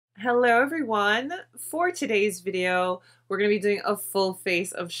Hello everyone! For today's video, we're going to be doing a full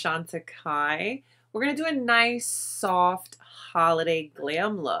face of Chantecaille. We're going to do a nice soft holiday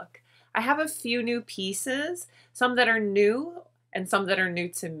glam look. I have a few new pieces, some that are new and some that are new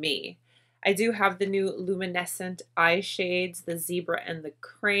to me. I do have the new Luminescent eye shades, the zebra and the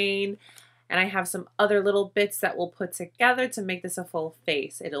crane, and I have some other little bits that we'll put together to make this a full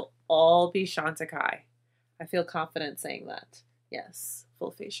face. It'll all be Chantecaille. I feel confident saying that. Yes,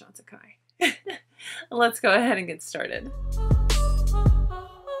 full face Chantecaille. Let's go ahead and get started.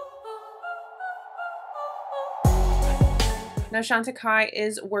 Now Chantecaille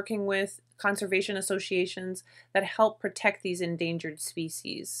is working with conservation associations that help protect these endangered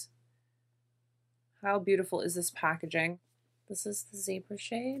species. How beautiful is this packaging? This is the zebra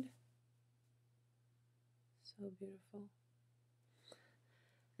shade. So beautiful.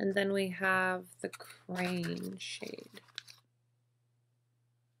 And then we have the crane shade.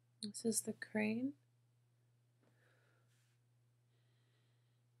 This is the crane.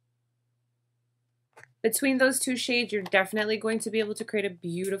 Between those two shades, you're definitely going to be able to create a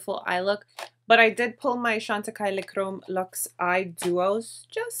beautiful eye look. But I did pull my Chantecaille Le Chrome Luxe Eye Duos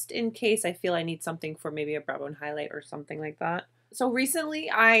just in case I feel I need something for maybe a brow bone highlight or something like that. So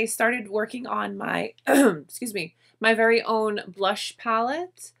recently I started working on my, excuse me, my very own blush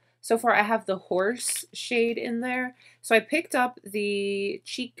palette. So far I have the horse shade in there. So I picked up the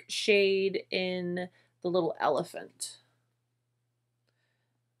Chic shade in the little elephant.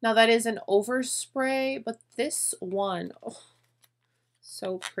 Now that is an overspray, but this one, oh,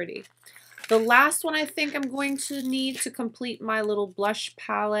 so pretty. The last one I think I'm going to need to complete my little blush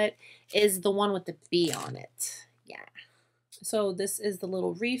palette is the one with the bee on it. Yeah. So this is the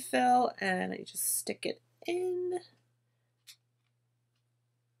little refill and I just stick it in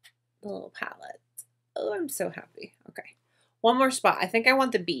the little palette. Oh, I'm so happy. Okay. One more spot. I think I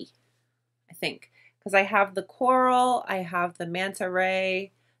want the bee. I think. Because I have the coral, I have the manta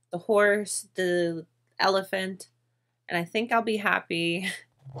ray, the horse, the elephant, and I think I'll be happy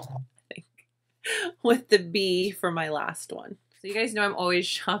with the bee for my last one. So you guys know I'm always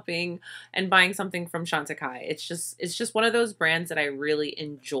shopping and buying something from Chantecaille. It's just one of those brands that I really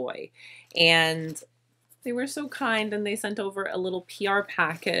enjoy. And they were so kind and they sent over a little PR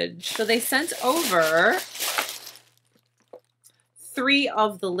package. So they sent over 3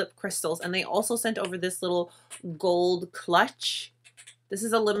 of the lip crystals and they also sent over this little gold clutch. This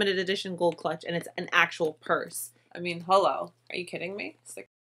is a limited edition gold clutch and it's an actual purse. I mean, hello. Are you kidding me?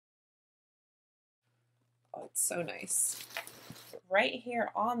 Oh, it's so nice. Right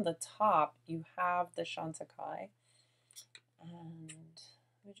here on the top, you have the Chantecaille. And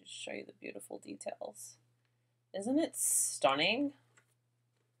let me just show you the beautiful details. Isn't it stunning?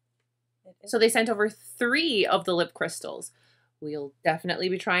 So they sent over 3 of the lip crystals. We'll definitely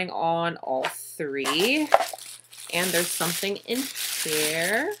be trying on all 3. And there's something in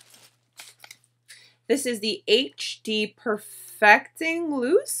here. This is the HD Perfecting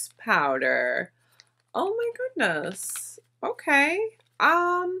Loose Powder. Oh my goodness. Okay.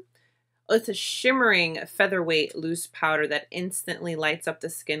 It's a shimmering featherweight loose powder that instantly lights up the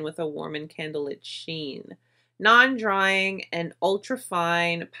skin with a warm and candlelit sheen. Non-drying and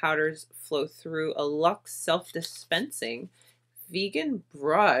ultra-fine powders flow through a luxe self-dispensing vegan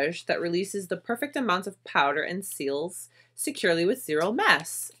brush that releases the perfect amount of powder and seals securely with zero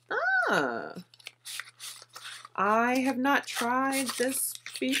mess. Ah. I have not tried this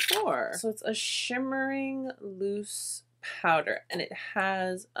before. So it's a shimmering loose powder and it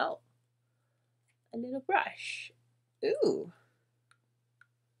has, oh, a little brush. Ooh.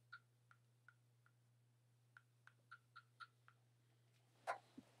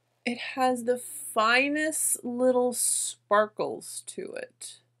 It has the finest little sparkles to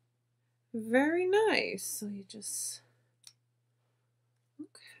it. Very nice. So you just,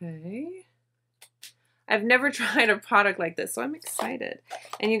 okay. I've never tried a product like this, so I'm excited.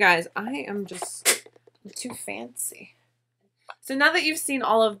 And you guys, I am just too fancy. So now that you've seen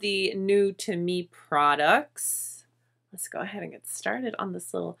all of the new to me products, let's go ahead and get started on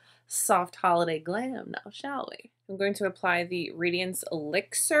this little soft holiday glam now, shall we? I'm going to apply the Radiance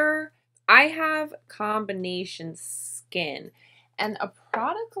Elixir. I have combination skin, and a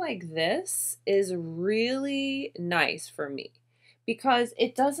product like this is really nice for me because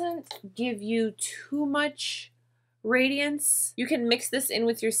it doesn't give you too much radiance. You can mix this in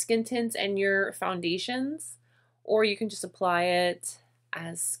with your skin tints and your foundations, or you can just apply it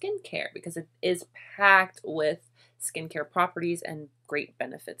as skincare because it is packed with skincare properties and great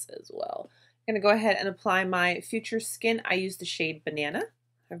benefits as well. I'm going to go ahead and apply my Future Skin. I use the shade Banana.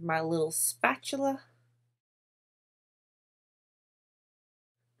 I have my little spatula.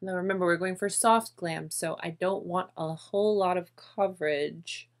 Now remember, we're going for soft glam, so I don't want a whole lot of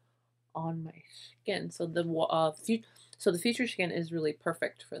coverage on my skin. So the future skin is really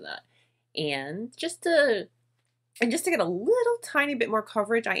perfect for that. And just to get a little tiny bit more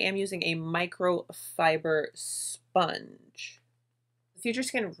coverage, I am using a microfiber sponge. The future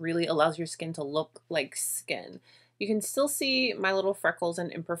skin really allows your skin to look like skin. You can still see my little freckles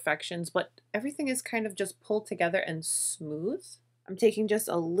and imperfections, but everything is kind of just pulled together and smooth. I'm taking just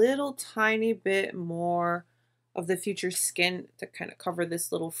a little tiny bit more of the future skin to kind of cover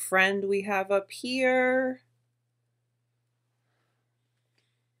this little friend we have up here.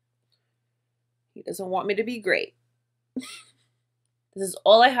 He doesn't want me to be great. This is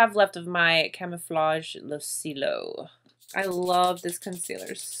all I have left of my Camouflage Lucilo. I love this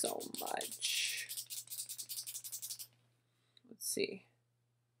concealer so much. Let's see.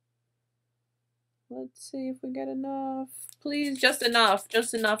 Let's see if we get enough. Please, just enough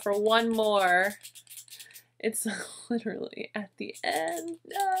for one more. It's literally at the end.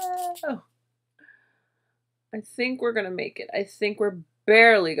 No. I think we're gonna make it. I think we're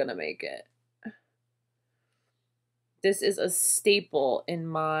barely gonna make it. This is a staple in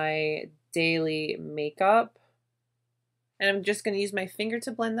my daily makeup. And I'm just gonna use my finger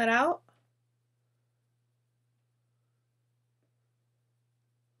to blend that out.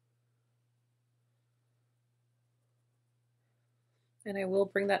 And I will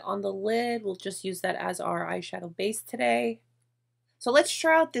bring that on the lid. We'll just use that as our eyeshadow base today. So let's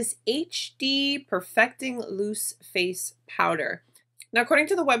try out this HD Perfecting Loose Face Powder. Now, according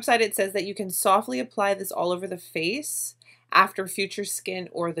to the website, it says that you can softly apply this all over the face after Future Skin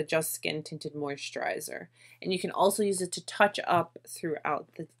or the Just Skin Tinted Moisturizer. And you can also use it to touch up throughout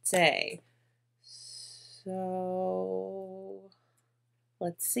the day. So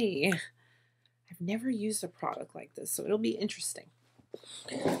let's see. I've never used a product like this, so it'll be interesting.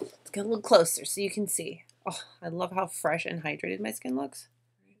 Let's get a little closer so you can see. Oh, I love how fresh and hydrated my skin looks.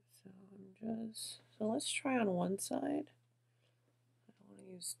 So let's try on one side. I don't want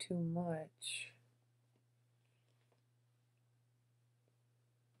to use too much.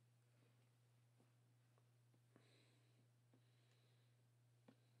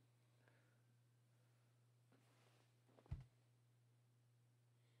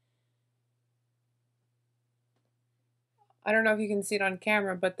 I don't know if you can see it on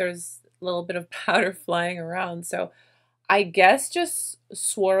camera, but there's a little bit of powder flying around. So I guess just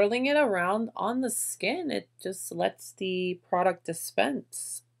swirling it around on the skin, it just lets the product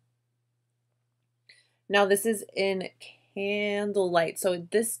dispense. Now this is in Candlelight, so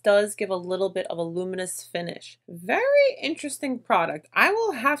this does give a little bit of a luminous finish. Very interesting product. I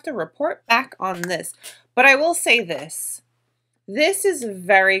will have to report back on this, but I will say this. This is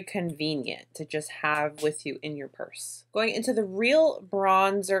very convenient to just have with you in your purse. Going into the Real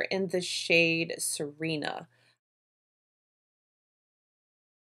Bronzer in the shade Serena.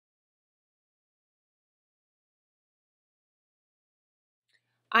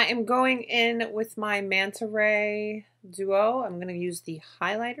 I am going in with my Manta Ray Duo. I'm going to use the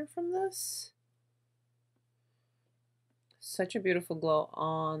highlighter from this. Such a beautiful glow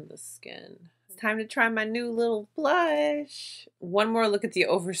on the skin. It's time to try my new little blush. One more look at the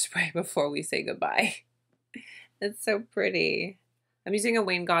overspray before we say goodbye. It's so pretty. I'm using a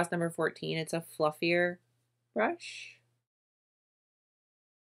Wayne Goss number 14. It's a fluffier brush.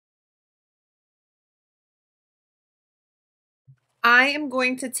 I am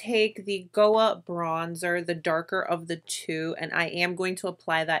going to take the Goa bronzer, the darker of the two, and I am going to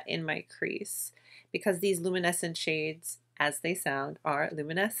apply that in my crease because these luminescent shades, as they sound, are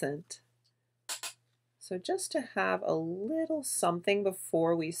luminescent. So just to have a little something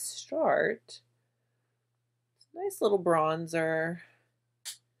before we start, nice little bronzer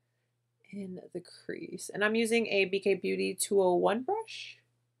in the crease. And I'm using a BK Beauty 201 brush.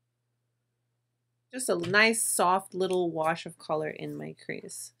 Just a nice soft little wash of color in my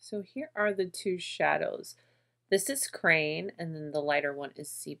crease. So here are the two shadows. This is Crane and then the lighter one is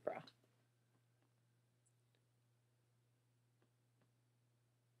Zebra.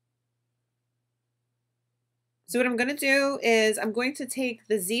 So what I'm going to do is I'm going to take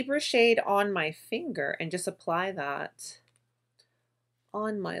the Zebra shade on my finger and just apply that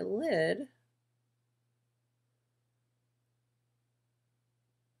on my lid.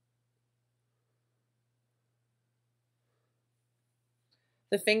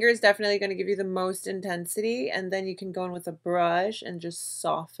 The finger is definitely going to give you the most intensity, and then you can go in with a brush and just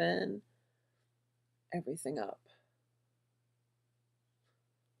soften everything up.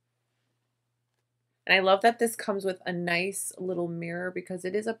 And I love that this comes with a nice little mirror because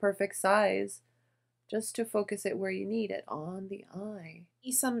it is a perfect size just to focus it where you need it, on the eye.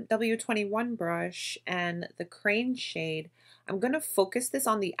 Some W21 brush and the Crane shade. I'm going to focus this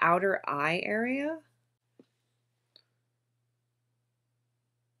on the outer eye area.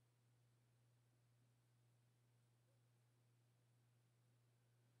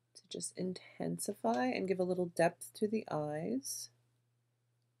 To just intensify and give a little depth to the eyes.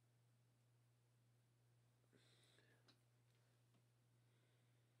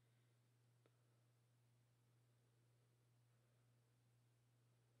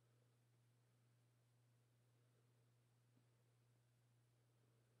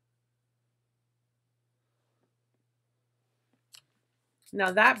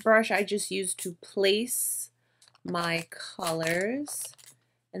 Now that brush I just used to place my colors.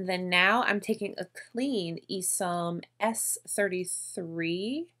 And then now I'm taking a clean Isom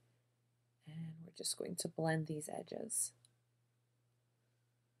S33 and we're just going to blend these edges.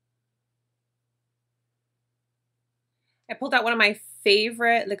 I pulled out one of my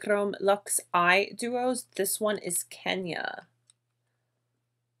favorite Le Chrome Luxe eye duos. This one is Kenya.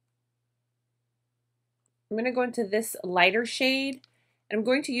 I'm going to go into this lighter shade and I'm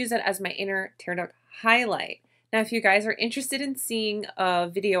going to use it as my inner tear duct highlight. Now, if you guys are interested in seeing a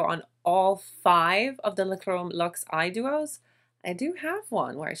video on all 5 of the Le Chrome Luxe eye duos, I do have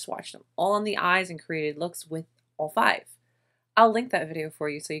one where I swatched them all on the eyes and created looks with all 5. I'll link that video for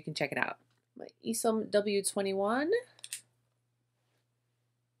you so you can check it out. My Isom W21.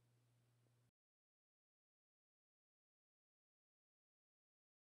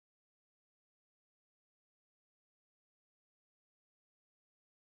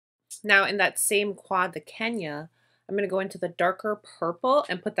 Now in that same quad, the Kenya, I'm going to go into the darker purple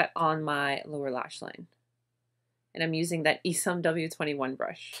and put that on my lower lash line. And I'm using that Isom W21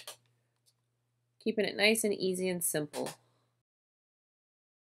 brush. Keeping it nice and easy and simple.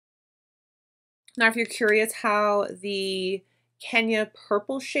 Now if you're curious how the Kenya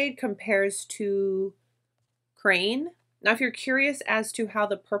purple shade compares to Crane, now if you're curious as to how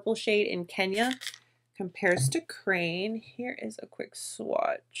the purple shade in Kenya compares to Crane, here is a quick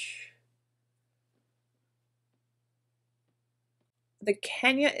swatch. The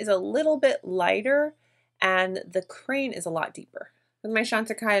Kenya is a little bit lighter and the Crane is a lot deeper. With my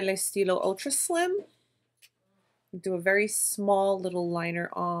CHANTECAILLE Stilo Ultra Slim, do a very small little liner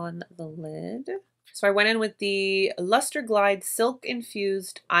on the lid. So I went in with the Luster Glide Silk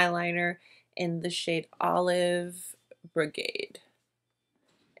Infused Eyeliner in the shade Olive Brigade.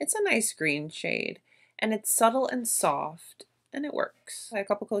 It's a nice green shade and it's subtle and soft and it works. A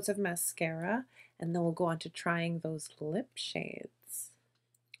couple coats of mascara and then we'll go on to trying those lip shades.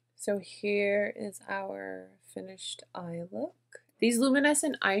 So here is our finished eye look. These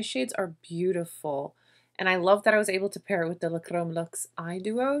luminescent eye shades are beautiful. And I love that I was able to pair it with the Le Chrome Luxe eye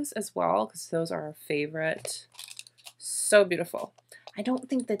duos as well, because those are our favorite. So beautiful. I don't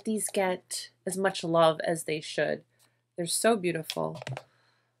think that these get as much love as they should. They're so beautiful.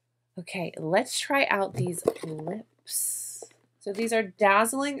 Okay, let's try out these lips. So these are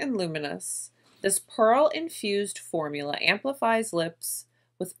dazzling and luminous. This pearl-infused formula amplifies lips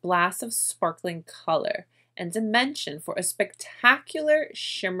with blasts of sparkling color and dimension for a spectacular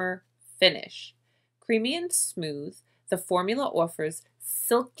shimmer finish. Creamy and smooth, the formula offers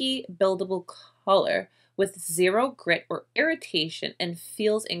silky, buildable color with zero grit or irritation and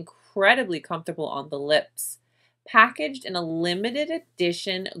feels incredibly comfortable on the lips. Packaged in a limited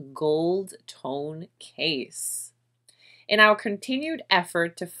edition gold tone case. In our continued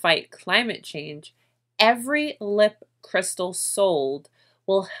effort to fight climate change, every lip crystal sold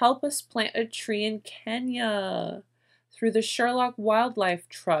will help us plant a tree in Kenya through the Sherlock Wildlife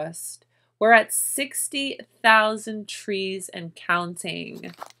Trust. We're at 60,000 trees and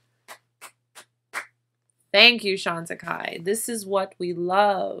counting. Thank you, CHANTECAILLE. This is what we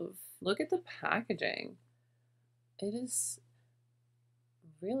love. Look at the packaging. It is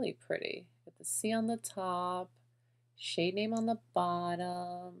really pretty. With the C on the top, shade name on the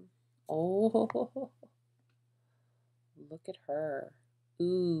bottom. Oh, look at her.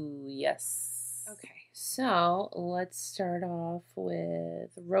 Ooh, yes. Okay, so let's start off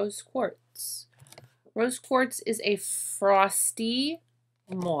with Rose Quartz. Rose Quartz is a frosty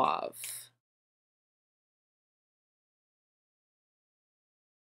mauve.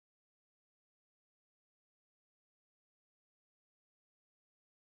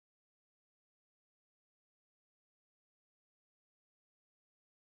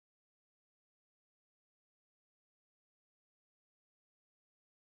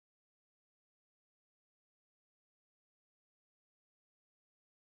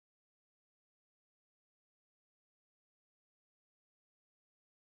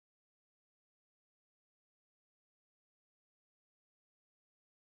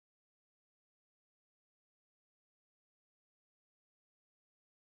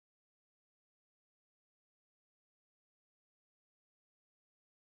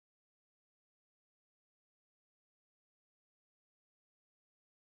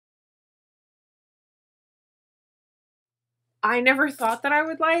 I never thought that I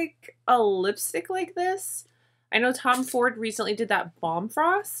would like a lipstick like this. I know Tom Ford recently did that Bomb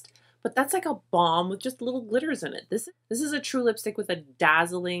Frost, but that's like a bomb with just little glitters in it. This is a true lipstick with a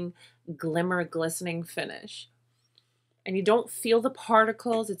dazzling, glimmer, glistening finish. And you don't feel the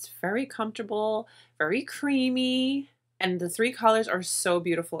particles. It's very comfortable, very creamy. And the three colors are so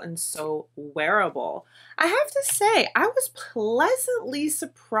beautiful and so wearable. I have to say, I was pleasantly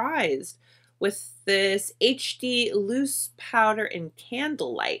surprised with this HD loose powder in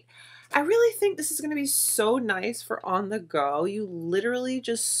Candlelight. I really think this is going to be so nice for on the go. You literally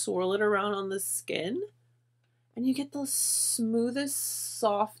just swirl it around on the skin and you get the smoothest,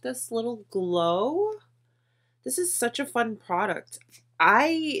 softest little glow. This is such a fun product.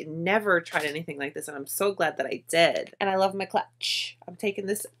 I never tried anything like this, and I'm so glad that I did. And I love my clutch. I'm taking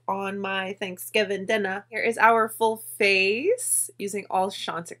this on my Thanksgiving dinner. Here is our full face using all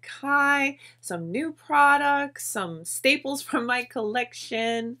Chantecaille, some new products, some staples from my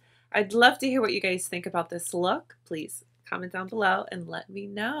collection. I'd love to hear what you guys think about this look. Please comment down below and let me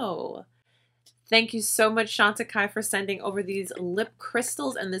know. Thank you so much, Chantecaille, for sending over these lip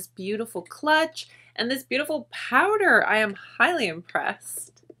crystals and this beautiful clutch and this beautiful powder. I am highly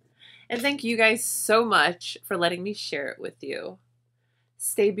impressed. And thank you guys so much for letting me share it with you.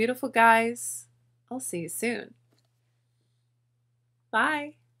 Stay beautiful, guys. I'll see you soon.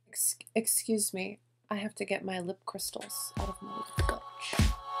 Bye. Excuse me. I have to get my lip crystals out of my lip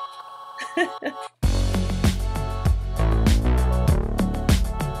clutch.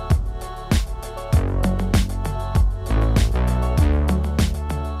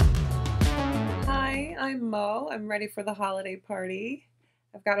 I'm Mo. I'm ready for the holiday party.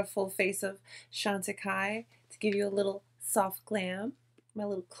 I've got a full face of Chantecaille to give you a little soft glam, my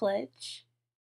little clutch.